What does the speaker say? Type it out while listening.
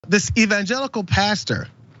This evangelical pastor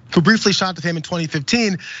who briefly shot at him in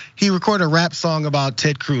 2015, he recorded a rap song about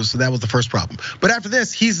Ted Cruz, so that was the first problem. But after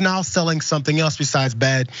this, he's now selling something else besides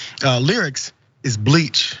bad lyrics, is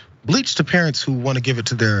bleach. Bleach to parents who want to give it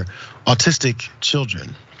to their autistic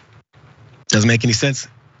children. Doesn't make any sense.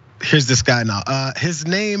 Here's this guy now. His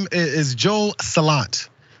name is Joe Salant.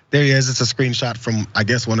 There he is. It's a screenshot from, I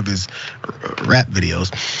guess, one of his rap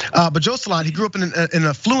videos. But Joe Salant, he grew up in an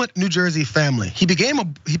affluent New Jersey family. He became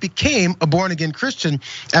a born-again Christian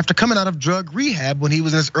after coming out of drug rehab when he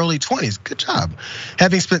was in his early 20s. Good job.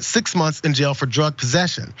 Having spent 6 months in jail for drug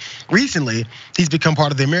possession. Recently, he's become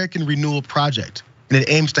part of the American Renewal Project, and it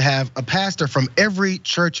aims to have a pastor from every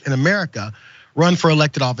church in America run for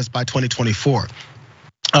elected office by 2024.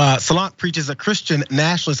 Salant preaches a Christian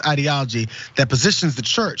nationalist ideology that positions the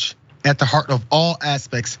church at the heart of all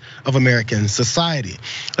aspects of American society.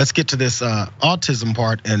 Let's get to this autism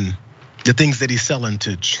part and the things that he's selling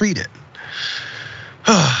to treat it.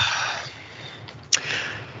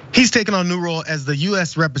 He's taken on a new role as the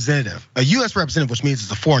US representative. A US representative, which means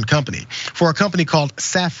it's a foreign company, for a company called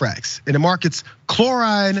Safrax. And it markets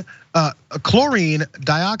chlorine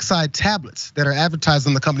dioxide tablets that are advertised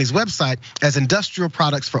on the company's website as industrial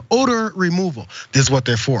products for odor removal. This is what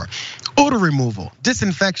they're for. Odor removal,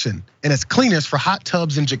 disinfection, and as cleaners for hot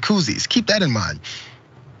tubs and jacuzzis. Keep that in mind.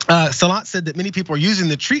 Salant said that many people are using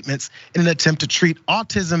the treatments in an attempt to treat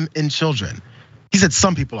autism in children. He said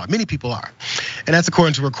some people are, many people are. And that's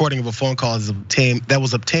according to a recording of a phone call that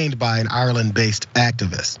was obtained by an Ireland-based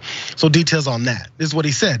activist. So details on that. This is what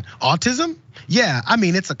he said. Autism? Yeah, I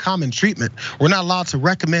mean, it's a common treatment. We're not allowed to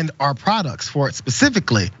recommend our products for it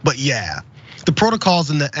specifically, but yeah. The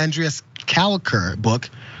protocols in the Andreas Caliker book,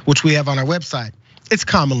 which we have on our website, it's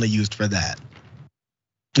commonly used for that.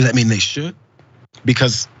 Does that mean they should?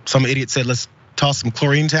 Because some idiot said, let's toss some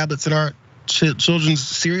chlorine tablets in our children's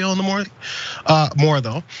cereal in the morning. More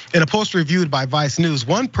though. In a post reviewed by Vice News,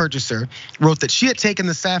 one purchaser wrote that she had taken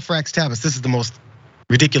the Safrax tablets. This is the most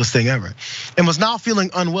ridiculous thing ever, and was now feeling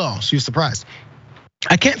unwell. She was surprised.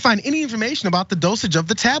 I can't find any information about the dosage of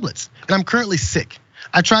the tablets, and I'm currently sick.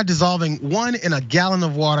 I tried dissolving one in a gallon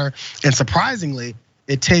of water, and surprisingly,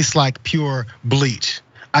 it tastes like pure bleach.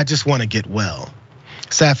 I just want to get well.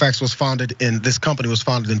 Safrax this company was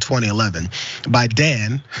founded in 2011 by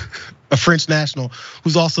Dan, a French national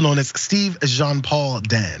who's also known as Steve Jean-Paul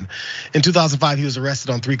Dan. In 2005, he was arrested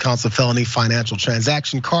on 3 counts of felony financial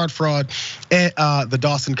transaction, card fraud, and the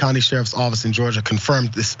Dawson County Sheriff's Office in Georgia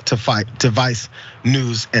confirmed this to Vice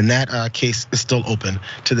News, and that case is still open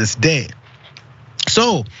to this day.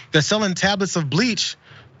 So they're selling tablets of bleach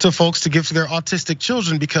to folks to give to their autistic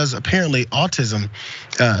children because apparently autism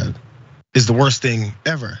is the worst thing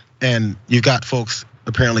ever. And you got folks,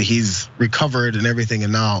 apparently he's recovered and everything,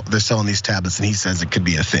 and now they're selling these tablets and he says it could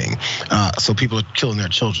be a thing. So people are killing their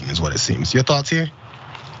children is what it seems. Your thoughts here?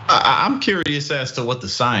 I'm curious as to what the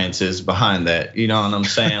science is behind that. You know what I'm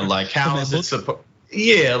saying? Like how is it supposed,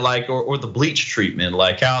 yeah, like, or the bleach treatment,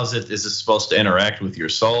 like how is it supposed to interact with your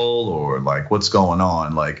soul, or like what's going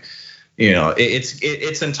on? Like, you know,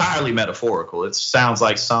 it's entirely metaphorical. It sounds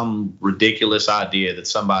like some ridiculous idea that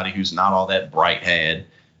somebody who's not all that bright had.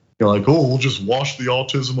 You're like, oh, we'll just wash the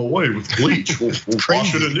autism away with bleach. We'll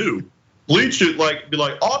wash it anew. Bleach it be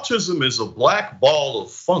like autism is a black ball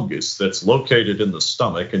of fungus that's located in the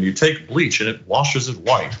stomach, and you take bleach and it washes it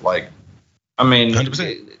white. Like, I mean,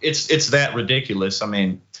 100%. It's that ridiculous. I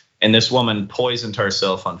mean, and this woman poisoned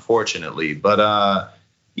herself, unfortunately. But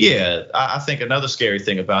yeah, I think another scary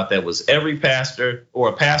thing about that was every pastor or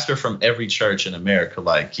a pastor from every church in America,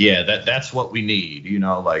 like, yeah, that's what we need, you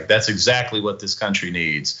know, like that's exactly what this country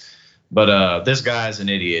needs. But this guy's an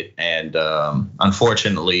idiot, and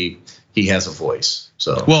unfortunately, he has a voice.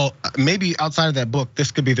 So well, maybe outside of that book,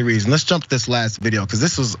 this could be the reason. Let's jump to this last video because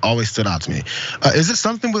this was always stood out to me. Is it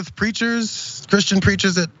something with preachers, Christian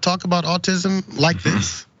preachers that talk about autism like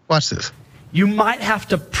this? Watch this. You might have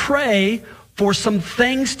to pray for some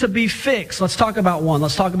things to be fixed. Let's talk about one.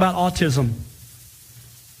 Let's talk about autism.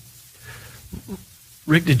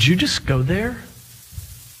 Rick, did you just go there?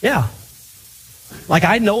 Yeah. Like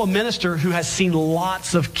I know a minister who has seen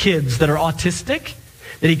lots of kids that are autistic,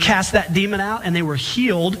 that he cast that demon out and they were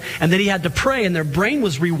healed, and then he had to pray and their brain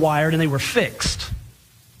was rewired and they were fixed.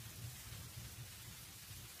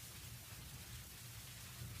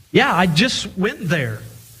 Yeah, I just went there.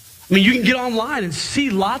 I mean, you can get online and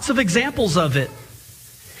see lots of examples of it.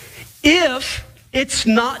 If it's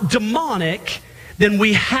not demonic, then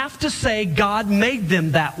we have to say God made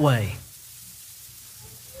them that way.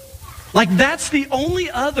 Like that's the only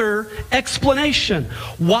other explanation.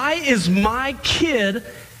 Why is my kid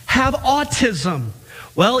have autism?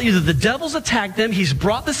 Well, either the devil's attacked them, he's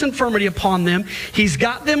brought this infirmity upon them, he's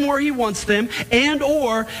got them where he wants them, and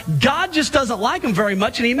or God just doesn't like them very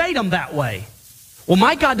much and he made them that way. Well,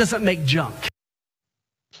 my God doesn't make junk.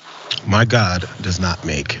 My God does not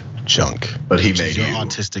make junk. But he made your you.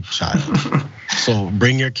 Autistic child. So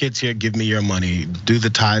bring your kids here, give me your money, do the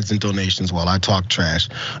tithes and donations while I talk trash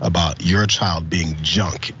about your child being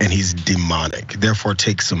junk and he's demonic. Therefore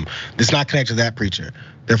take some, it's not connected to that preacher.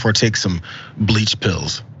 Therefore take some bleach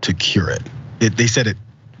pills to cure it. They said it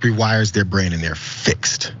rewires their brain and they're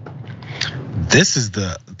fixed. This is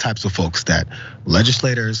the types of folks that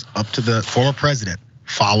legislators up to the former president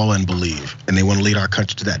follow and believe, and they want to lead our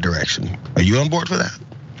country to that direction. Are you on board for that?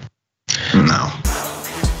 No.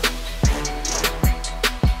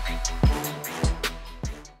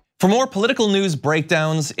 For more political news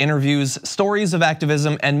breakdowns, interviews, stories of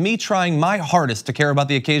activism, and me trying my hardest to care about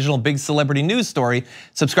the occasional big celebrity news story,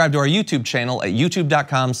 subscribe to our YouTube channel at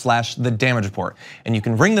youtube.com/The Damage Report. And you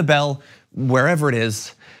can ring the bell wherever it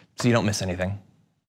is so you don't miss anything.